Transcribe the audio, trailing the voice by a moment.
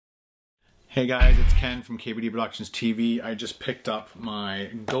Hey guys, it's Ken from KBDProductionsTV. I just picked up my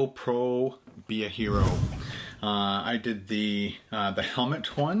GoPro Be a Hero. I did the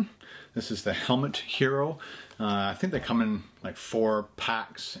helmet one. This is the Helmet Hero. I think they come in like 4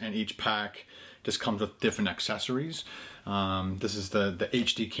 packs, and each pack just comes with different accessories. This is the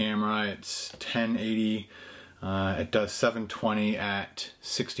HD camera. It's 1080. It does 720 at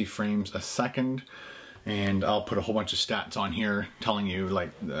 60 frames a second. And I'll put a whole bunch of stats on here telling you like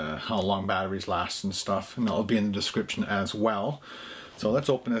how long batteries last and stuff, and that'll be in the description as well. So let's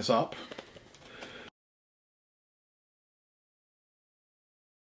open this up.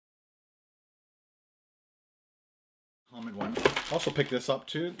 Helmet one. Also picked this up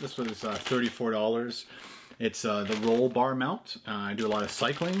too. This was $34. It's the roll bar mount. I do a lot of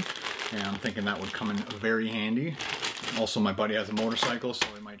cycling, and I'm thinking that would come in very handy. Also, my buddy has a motorcycle, so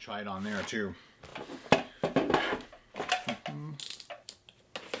we might try it on there too.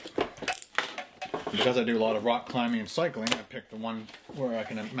 Because I do a lot of rock climbing and cycling, I picked the one where I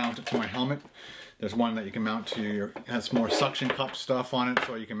can mount it to my helmet. There's one that you can mount to your, has more suction cup stuff on it,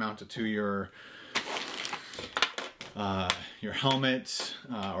 so you can mount it to your helmet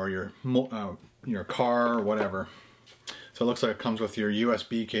or your car or whatever. So it looks like it comes with your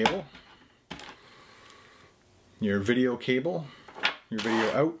USB cable, your video cable, your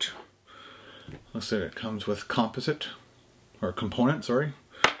video out. Looks like it comes with composite or component, sorry.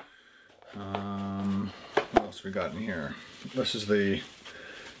 What else we got in here? This is the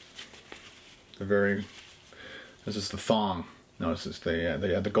thong. No, this is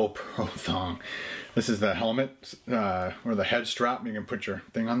the GoPro thong. This is the helmet or the head strap. You can put your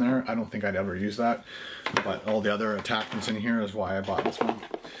thing on there. I don't think I'd ever use that, but all the other attachments in here is why I bought this one.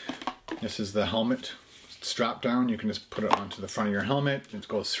 This is the helmet strap down. You can just put it onto the front of your helmet. It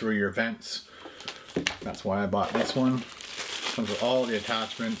goes through your vents. That's why I bought this one. Comes with all the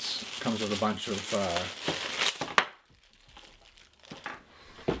attachments. Comes with a bunch of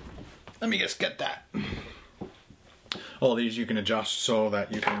let me just get that. All these you can adjust so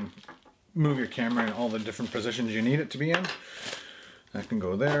that you can move your camera in all the different positions you need it to be in. That can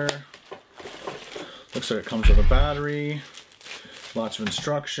go there. Looks like it comes with a battery. Lots of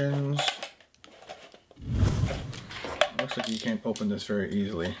instructions. Looks like you can't open this very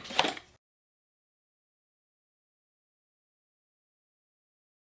easily.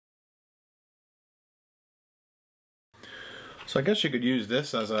 So I guess you could use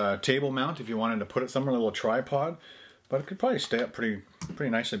this as a table mount if you wanted to put it somewhere, a little tripod, but it could probably stay up pretty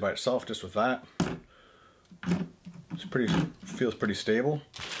nicely by itself just with that. It's feels pretty stable.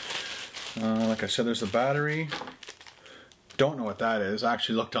 Like I said, there's a battery. Don't know what that is. I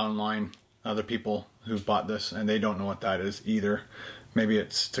actually looked online, other people who've bought this, and they don't know what that is either. Maybe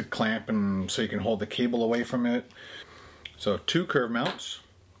it's to clamp and so you can hold the cable away from it. So 2 curve mounts,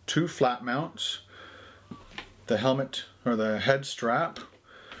 2 flat mounts, the helmet or the head strap,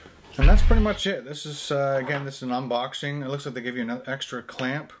 and that's pretty much it. This is again, this is an unboxing. It looks like they give you an extra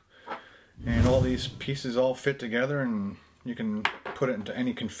clamp, and all these pieces all fit together, and you can put it into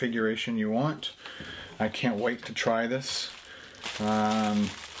any configuration you want. I can't wait to try this.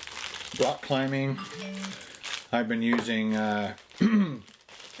 Rock climbing, I've been using the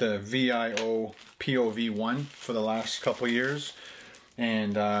VIO POV1 for the last couple years,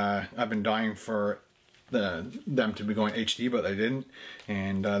 and I've been dying for them to be going HD, but they didn't,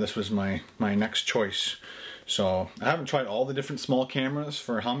 and this was my next choice. So I haven't tried all the different small cameras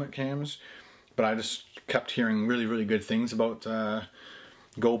for helmet cams, but I just kept hearing really good things about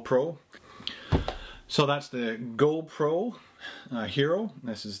GoPro. So that's the GoPro Hero.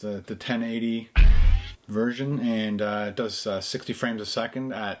 This is the 1080 version, and it does 60 frames a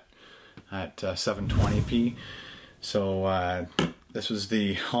second at 720p. So this was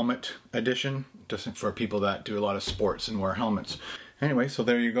the helmet edition, just for people that do a lot of sports and wear helmets. Anyway, so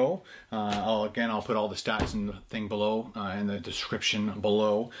there you go. I'll put all the stats in the thing below, in the description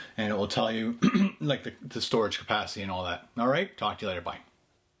below, and it will tell you like the storage capacity and all that. All right, talk to you later. Bye.